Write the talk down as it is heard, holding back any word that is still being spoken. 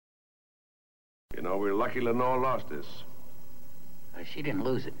You know, we're lucky Lenore lost this. She didn't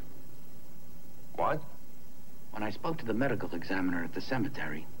lose it. What? When I spoke to the medical examiner at the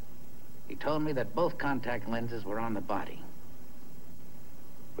cemetery, he told me that both contact lenses were on the body.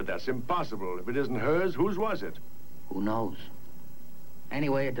 But that's impossible. If it isn't hers, whose was it? Who knows?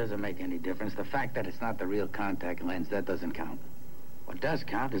 Anyway, it doesn't make any difference. The fact that it's not the real contact lens, that doesn't count. What does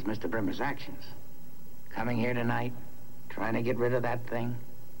count is Mr. Brimmer's actions. Coming here tonight, trying to get rid of that thing,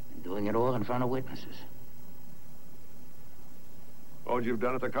 and doing it all in front of witnesses. What would you have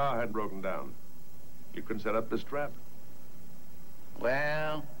done if the car had broken down? You couldn't set up this trap.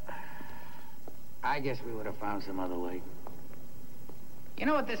 Well, I guess we would have found some other way. You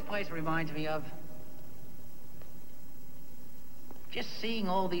know what this place reminds me of? Just seeing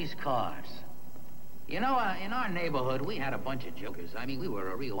all these cars. You know, in our neighborhood, we had a bunch of jokers. I mean, we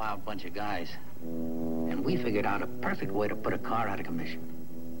were a real wild bunch of guys. And we figured out a perfect way to put a car out of commission.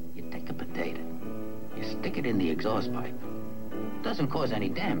 You take a potato, you stick it in the exhaust pipe. It doesn't cause any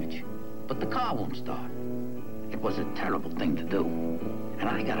damage, but the car won't start. It was a terrible thing to do. And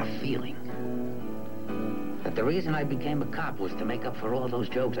I got a feeling that the reason I became a cop was to make up for all those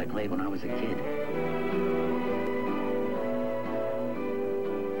jokes I played when I was a kid.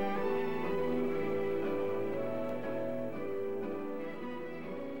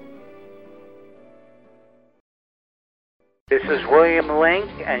 This is William Link,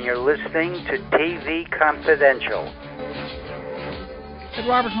 and you're listening to TV Confidential. Ed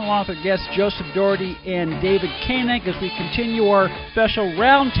Robertson, along with our guests Joseph Doherty and David Koenig, as we continue our special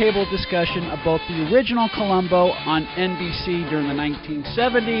roundtable discussion of both the original Columbo on NBC during the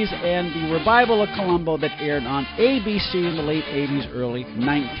 1970s and the revival of Columbo that aired on ABC in the late 80s, early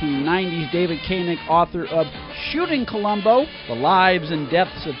 1990s. David Koenig, author of Shooting Columbo, The Lives and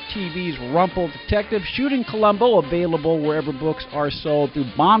Deaths of TV's Rumpled Detective. Shooting Columbo, available wherever books are sold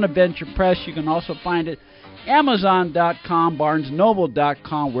through Bonaventure Press. You can also find it Amazon.com,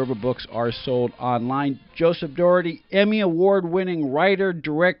 BarnesNoble.com, wherever books are sold online. Joseph Doherty, Emmy Award-winning writer,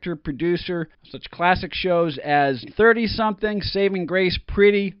 director, producer, such classic shows as 30-something, Saving Grace,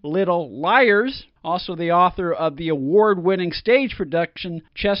 Pretty Little Liars. Also the author of the award-winning stage production,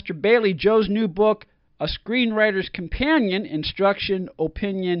 Chester Bailey, Joe's new book, A Screenwriter's Companion, Instruction,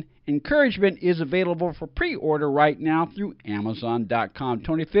 Opinion, Encouragement, is available for pre-order right now through Amazon.com.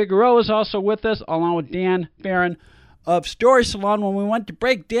 Tony Figueroa is also with us, along with Dan Farron of Story Salon. When we went to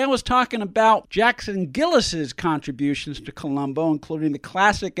break, Dan was talking about Jackson Gillis's contributions to Columbo, including the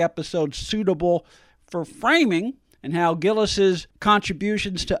classic episode Suitable for Framing, and how Gillis's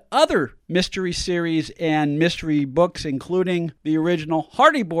contributions to other mystery series and mystery books, including the original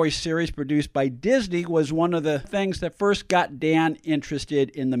Hardy Boys series produced by Disney, was one of the things that first got Dan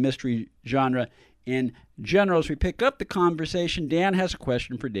interested in the mystery genre in general. As we pick up the conversation, Dan has a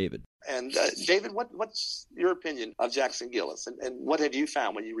question for David. And David, what's your opinion of Jackson Gillis, and what have you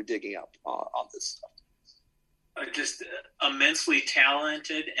found when you were digging up on this stuff? Just immensely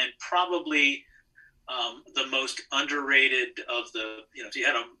talented, and probably the most underrated of the, if you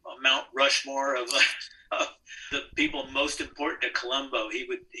had a Mount Rushmore of the people most important to Columbo, he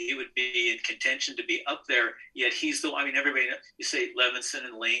would be in contention to be up there. Yet he's everybody, you say Levinson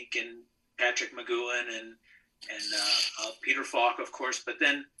and Link and Patrick McGowan and Peter Falk, of course, but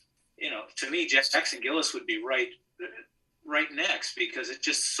then, to me, Jackson Gillis would be right next, because it's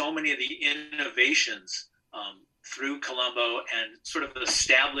just so many of the innovations through Columbo and sort of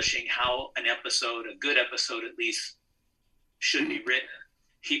establishing how an episode, a good episode at least, should be written.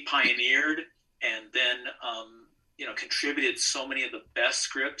 He pioneered and then, contributed so many of the best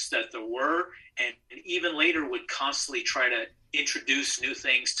scripts that there were, and even later would constantly try to introduce new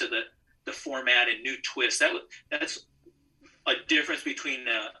things to the format and new twists. That's a difference between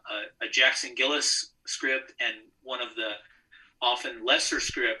a Jackson Gillis script and one of the often lesser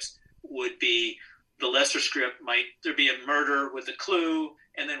scripts would be. The lesser script might there be a murder with a clue,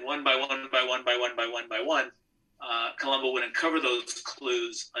 and then one by one, Columbo would uncover those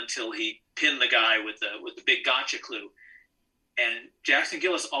clues until he pinned the guy with the big gotcha clue. And Jackson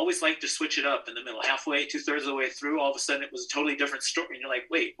Gillis always liked to switch it up in the middle, halfway, 2/3 of the way through. All of a sudden, it was a totally different story, and you're like,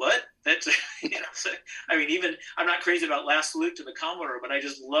 "Wait, what?" That's even I'm not crazy about Last Salute to the Commodore, but I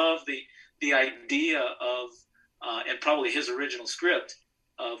just love the idea of and probably his original script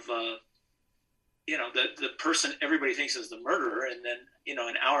of. The person everybody thinks is the murderer, and then,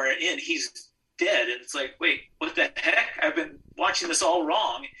 an hour in, he's dead. And it's like, wait, what the heck? I've been watching this all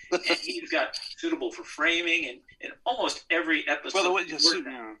wrong. And he's got Suitable for Framing and almost every episode. Well,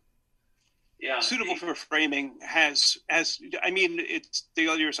 Suitable for Framing has it's the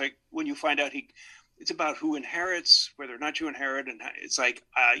other years, like when you find out it's about who inherits, whether or not you inherit, and it's like,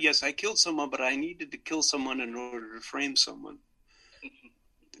 yes, I killed someone, but I needed to kill someone in order to frame someone.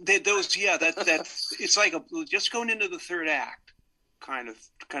 That it's like just going into the third act kind of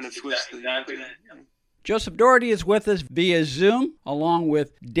twist. Exactly. Joseph Doherty is with us via Zoom, along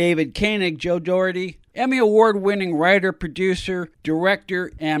with David Koenig. Joe Doherty, Emmy Award-winning writer, producer,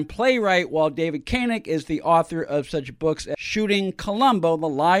 director, and playwright, while David Koenig is the author of such books as Shooting Columbo, The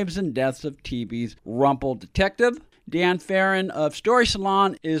Lives and Deaths of TV's Rumple Detective. Dan Farron of Story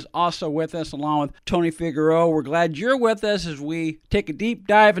Salon is also with us, along with Tony Figueroa. We're glad you're with us as we take a deep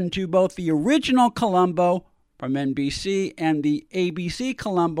dive into both the original Columbo from NBC and the ABC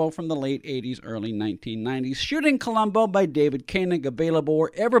Columbo from the late 80s, early 1990s. Shooting Columbo by David Koenig, available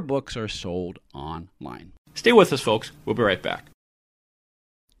wherever books are sold online. Stay with us, folks. We'll be right back.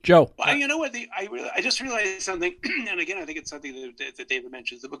 Joe. Well, you know what? I just realized something, and again, I think it's something that David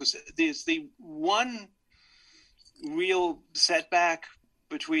mentions. The book is the one real setback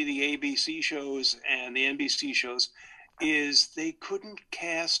between the ABC shows and the NBC shows is they couldn't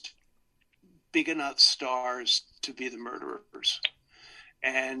cast big enough stars to be the murderers.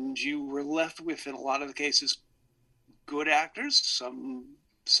 And you were left with, in a lot of the cases, good actors,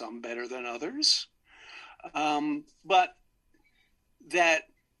 some better than others. But that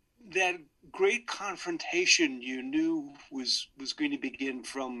great confrontation you knew was going to begin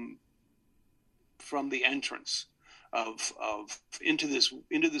from the entrance of into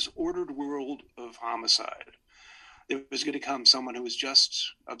this ordered world of homicide. There was going to come someone who was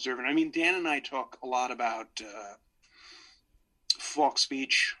just observant. I mean, Dan and I talk a lot about Falk's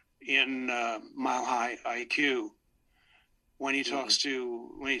speech in Mile High IQ when he talks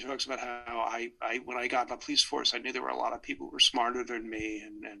about how when I got in the police force, I knew there were a lot of people who were smarter than me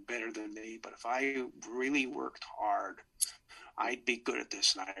and better than me. But if I really worked hard, I'd be good at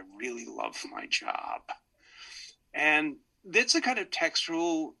this, and I really love my job. And that's a kind of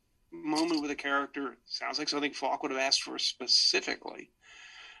textual moment with a character. Sounds like something Falk would have asked for specifically.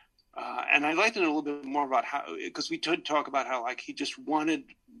 And I'd like to know a little bit more about how, because we did talk about how like he just wanted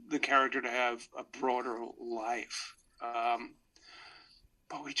the character to have a broader life.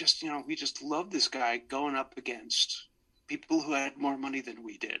 But we just love this guy going up against people who had more money than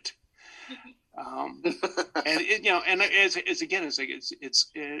we did. And it's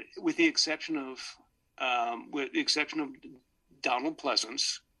with the exception of Donald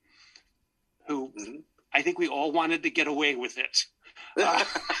Pleasance, who I think we all wanted to get away with it.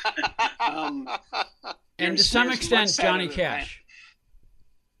 And to some extent, Johnny Cash.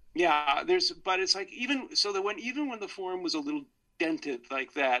 Yeah, but it's like even when the form was a little dented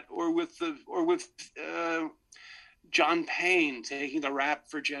like that, or with John Payne taking the rap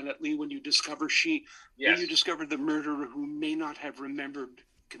for Janet Leigh when you discover the murderer who may not have remembered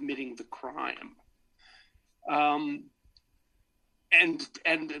committing the crime. And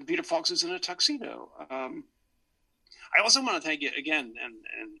Peter Falk is in a tuxedo. I also want to thank you again, and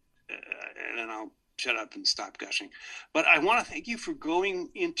then I'll shut up and stop gushing. But I want to thank you for going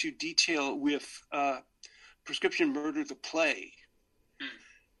into detail with Prescription Murder, the play.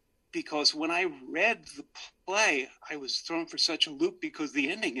 Because when I read the play, I was thrown for such a loop because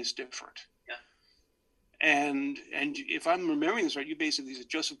the ending is different. Yeah. And if I'm remembering this right, you basically said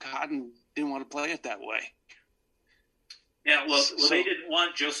Joseph Cotten didn't want to play it that way. Yeah, well, they didn't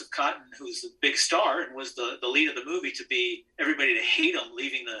want Joseph Cotten, who's the big star and was the lead of the movie, to be everybody to hate him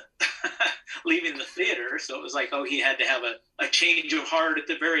leaving the theater. So it was like, he had to have a change of heart at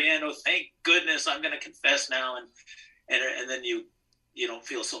the very end. Oh, thank goodness, I'm going to confess now, and then you don't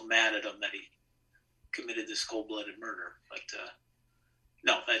feel so mad at him that he committed this cold-blooded murder.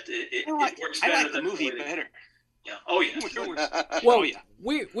 But it works better. I like the movie better. Yeah. Oh yeah. Well,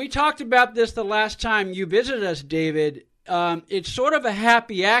 we talked about this the last time you visited us, David. It's sort of a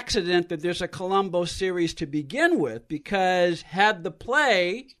happy accident that there's a Columbo series to begin with, because had the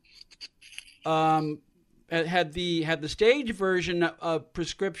play, had the stage version of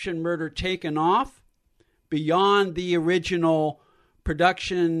Prescription Murder taken off beyond the original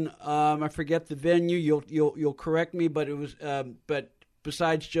production, I forget the venue. You'll correct me, but it was but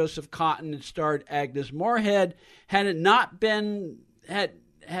besides Joseph Cotten, it starred Agnes Moorehead. Had it not been had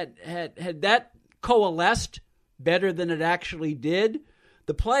that coalesced better than it actually did,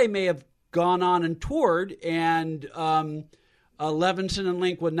 the play may have gone on and toured, and Levinson and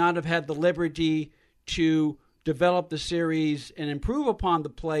Link would not have had the liberty to develop the series and improve upon the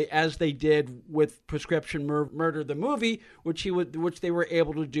play as they did with Prescription Murder, the movie, which they were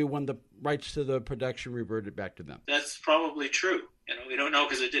able to do when the rights to the production reverted back to them. That's probably true. We don't know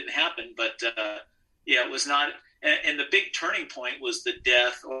because it didn't happen, but it was not. And the big turning point was the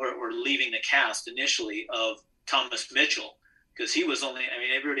death or leaving the cast initially of Thomas Mitchell, because he was only, I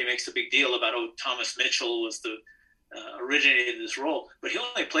mean, everybody makes a big deal about, Thomas Mitchell was the originated this role, but he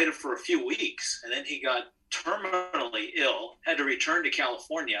only played it for a few weeks, and then he got terminally ill, had to return to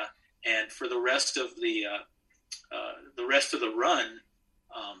California, and for the rest of the run,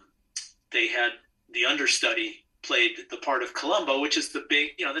 they had the understudy played the part of Columbo, which is the big,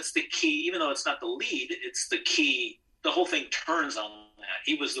 that's the key. Even though it's not the lead, it's the key. The whole thing turns on that.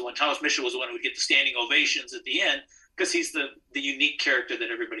 He was the one. Thomas Mitchell was the one who would get the standing ovations at the end because he's the unique character that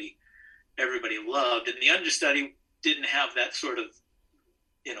everybody loved, and the understudy didn't have that sort of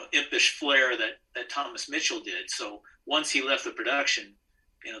impish flair that Thomas Mitchell did. So once he left the production,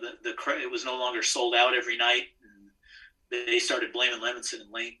 it was no longer sold out every night, and they started blaming Levinson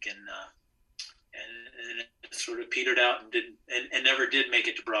and Link, and it sort of petered out and never did make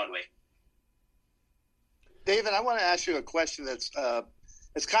it to Broadway. David, I want to ask you a question that's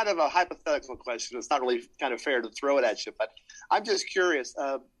it's kind of a hypothetical question. It's not really kind of fair to throw it at you, but I'm just curious.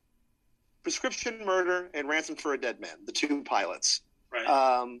 Prescription Murder and Ransom for a Dead Man, the two pilots.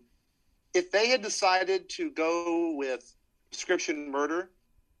 Right. If they had decided to go with Prescription Murder,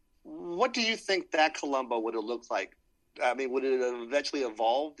 what do you think that Columbo would have looked like? I mean, would it have eventually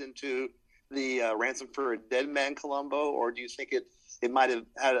evolved into the Ransom for a Dead Man Columbo, or do you think it might have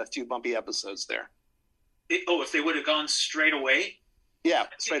had a few bumpy episodes there? If they would have gone straight away? Yeah,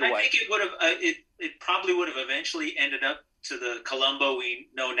 straight away. I think it would have. It probably would have eventually ended up to the Columbo we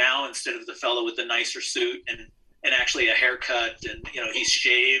know now, instead of the fellow with the nicer suit and actually a haircut, and he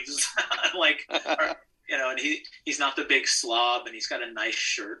shaves and he's not the big slob, and he's got a nice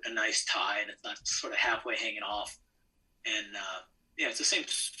shirt, a nice tie, and it's not sort of halfway hanging off, and it's the same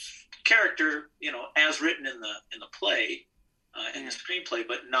character, as written in the play, in the screenplay,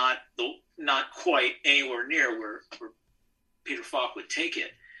 but not quite anywhere near where Peter Falk would take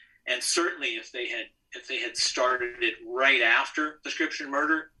it. And certainly if they had started it right after Prescription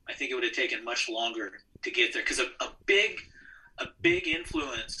Murder, I think it would have taken much longer to get there, because a big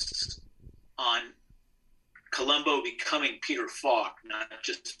influence on Columbo becoming Peter Falk, not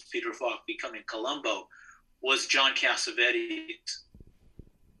just Peter Falk becoming Columbo, was John Cassavetes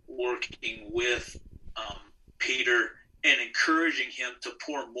working with Peter and encouraging him to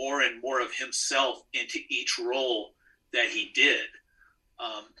pour more and more of himself into each role that he did.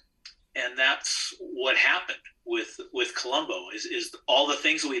 And that's what happened with Columbo, is all the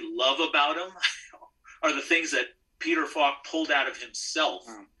things we love about him are the things that Peter Falk pulled out of himself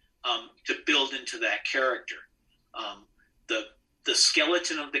to build into that character. The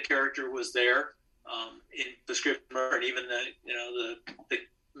skeleton of the character was there in Prescription Murder, and even the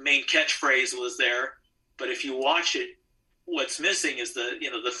main catchphrase was there. But if you watch it, what's missing is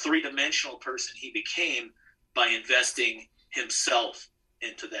the three-dimensional person he became by investing himself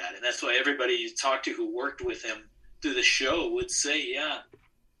into that. And that's why everybody you talk to who worked with him through the show would say, yeah,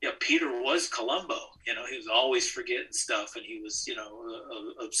 Peter was Columbo. He was always forgetting stuff, and he was,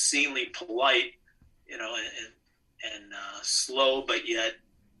 obscenely polite, and slow, but yet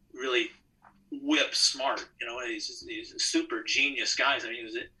really whip smart. He's a super genius guy. I mean, he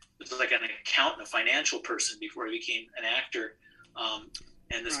was like an accountant, a financial person before he became an actor.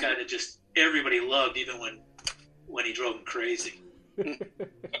 And this guy that just everybody loved, even when he drove him crazy.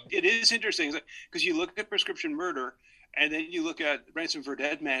 It is interesting because you look at Prescription Murder and then you look at Ransom for a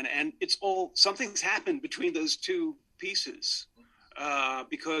Dead Man, and it's all, something's happened between those two pieces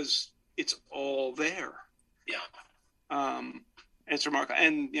because it's all there. Yeah. It's remarkable,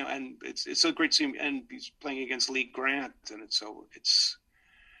 and and it's a great scene, and he's playing against Lee Grant, and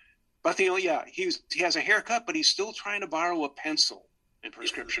but he has a haircut, but he's still trying to borrow a pencil in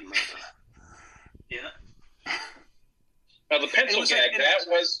Prescription Murder. Yeah. Now the pencil gag, that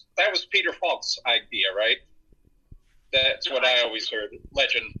was Peter Falk's idea, right? That's what I always heard.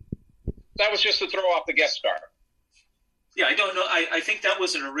 Legend. That was just to throw off the guest star. Yeah, I don't know. I think that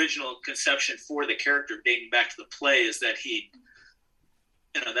was an original conception for the character dating back to the play, is that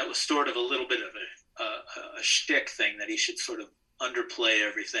that was sort of a little bit of a shtick thing, that he should sort of underplay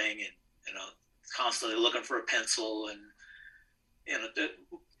everything and, constantly looking for a pencil and,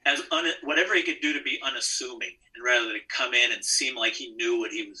 whatever he could do to be unassuming, and rather than come in and seem like he knew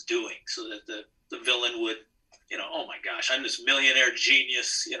what he was doing, so that the villain would, oh my gosh, I'm this millionaire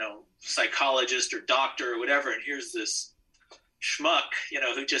genius, psychologist or doctor or whatever, and here's this schmuck,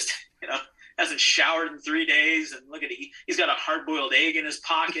 who just, hasn't showered in 3 days, and look at it, he's got a hard-boiled egg in his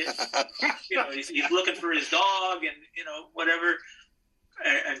pocket, he's looking for his dog, and whatever,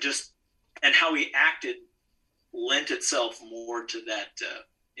 and how he acted lent itself more to that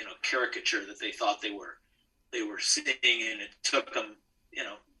caricature that they thought they were they were seeing, and it took them,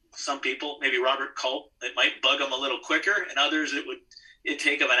 some people, maybe Robert Culp, it might bug them a little quicker, and others it'd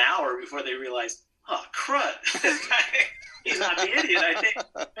take them an hour before they realized, oh, crud, he's not the idiot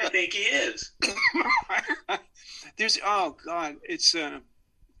I think he is. There's, oh God, it's,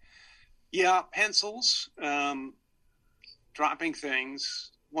 pencils, dropping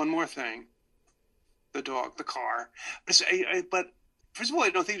things, one more thing, the dog, the car. But first of all,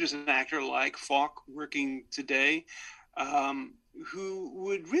 I don't think there's an actor like Falk working today who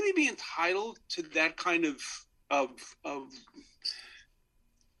would really be entitled to that kind of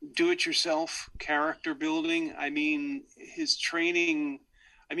do-it-yourself character building. I mean, his training.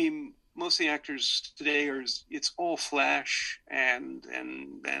 I mean, most of the actors today it's all flash and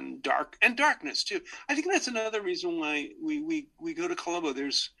darkness too. I think that's another reason why we go to Columbo.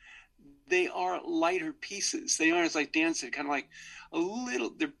 They are lighter pieces. They are, as like Dan said, kind of like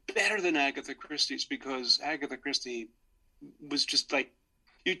they're better than Agatha Christie's, because Agatha Christie was just like,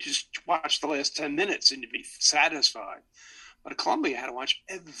 you just watch the last 10 minutes and you'd be satisfied. But at Columbo, you had to watch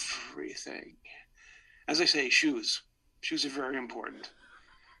everything. As I say, shoes are very important.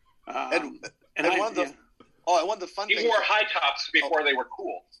 One of the fun things. He wore high tops before they were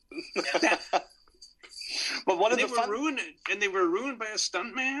cool. But one of they the were fun they were ruined by a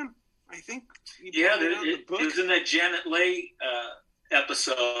stuntman. I think. It was in that Janet Leigh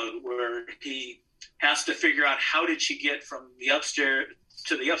episode where he has to figure out how did she get from the upstairs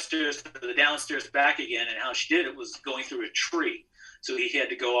to the downstairs back again, and how she did it was going through a tree. So he had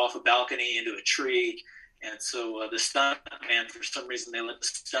to go off a balcony into a tree. And so the stuntman, for some reason, they let the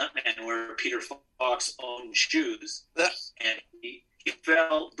stuntman wear Peter Falk's own shoes. And he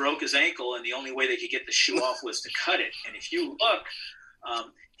broke his ankle, and the only way they could get the shoe off was to cut it. And if you look,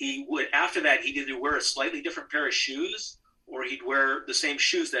 after that, he'd either wear a slightly different pair of shoes, or he'd wear the same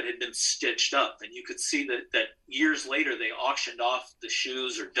shoes that had been stitched up. And you could see that years later, they auctioned off the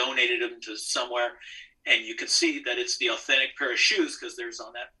shoes or donated them to somewhere. And you could see that it's the authentic pair of shoes, because there's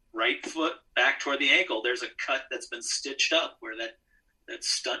on that right foot back toward the ankle, there's a cut that's been stitched up where that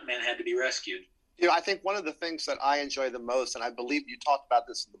stuntman had to be rescued. I think one of the things that I enjoy the most, and I believe you talked about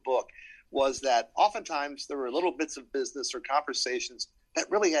this in the book, was that oftentimes there were little bits of business or conversations that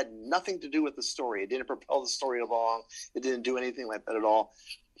really had nothing to do with the story. It didn't propel the story along. It didn't do anything like that at all.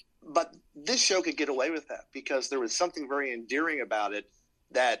 But this show could get away with that because there was something very endearing about it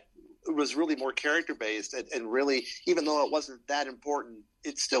that was really more character-based and really, even though it wasn't that important,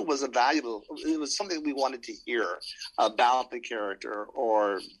 it still was it was something we wanted to hear about the character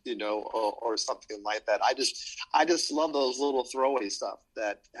or something like that. I just love those little throwaway stuff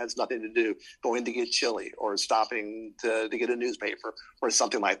that has nothing to do, going to get chili or stopping to get a newspaper or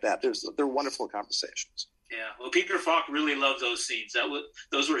something like that. They're wonderful conversations. Yeah, well, Peter Falk really loved those scenes.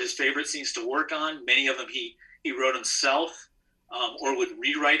 Those were his favorite scenes to work on. Many of them he wrote himself. Or would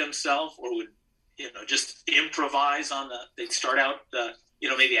rewrite himself, or would, just improvise on they'd start out,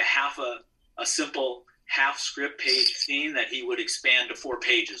 maybe a simple half script page scene that he would expand to 4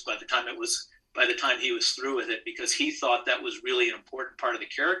 pages by the time he was through with it, because he thought that was really an important part of the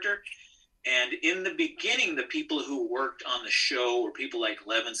character. And in the beginning, the people who worked on the show were people like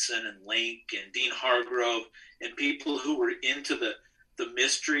Levinson and Link and Dean Hargrove, and people who were into the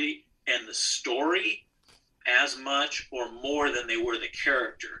mystery and the story as much or more than they were the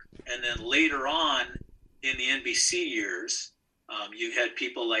character. And then later on in the NBC years, you had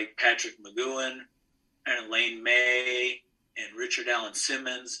people like Patrick McGowan and Elaine May and Richard Allen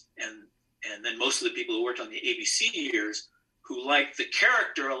Simmons, and then most of the people who worked on the ABC years who liked the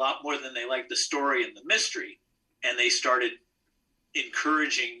character a lot more than they liked the story and the mystery. And they started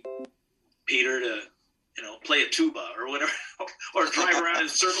encouraging Peter to, play a tuba or whatever, or drive around in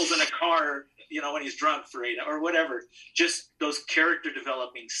circles in a car, when he's drunk for 8 hours or whatever. Just those character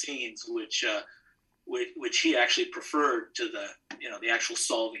developing scenes, which he actually preferred to the actual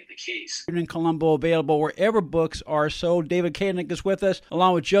solving of the case. In Columbo, available wherever books are sold. David Koenig is with us,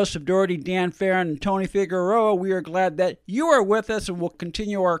 along with Joseph Doherty, Dan Farron, and Tony Figueroa. We are glad that you are with us, and we'll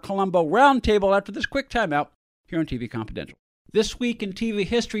continue our Columbo Roundtable after this quick timeout here on TV Confidential. This Week in TV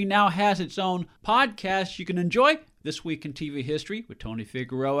History now has its own podcast you can enjoy. This Week in TV History with Tony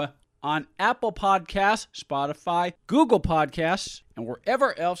Figueroa on Apple Podcasts, Spotify, Google Podcasts, and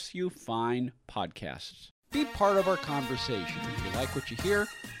wherever else you find podcasts. Be part of our conversation. If you like what you hear,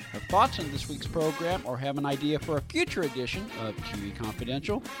 have thoughts on this week's program, or have an idea for a future edition of TV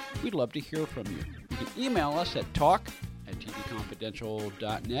Confidential, we'd love to hear from you. You can email us at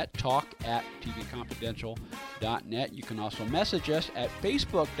talk@tvconfidential.net, talk@tvconfidential.net. You can also message us at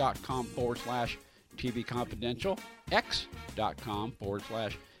facebook.com/tvconfidential,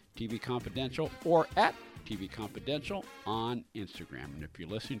 x.com/TV Confidential, or at TV Confidential on Instagram. And if you're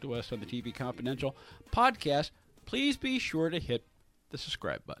listening to us on the TV Confidential podcast, please be sure to hit the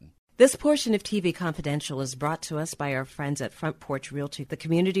subscribe button. This portion of TV Confidential is brought to us by our friends at Front Porch Realty, the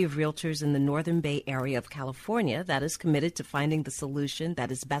community of realtors in the Northern Bay area of California that is committed to finding the solution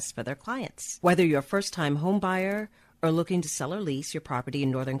that is best for their clients. Whether you're a first-time home buyer or looking to sell or lease your property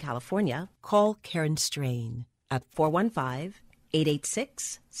in Northern California, call Karen Strain at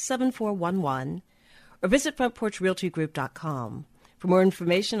 415-886-7411 or visit FrontPorchRealtyGroup.com for more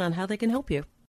information on how they can help you.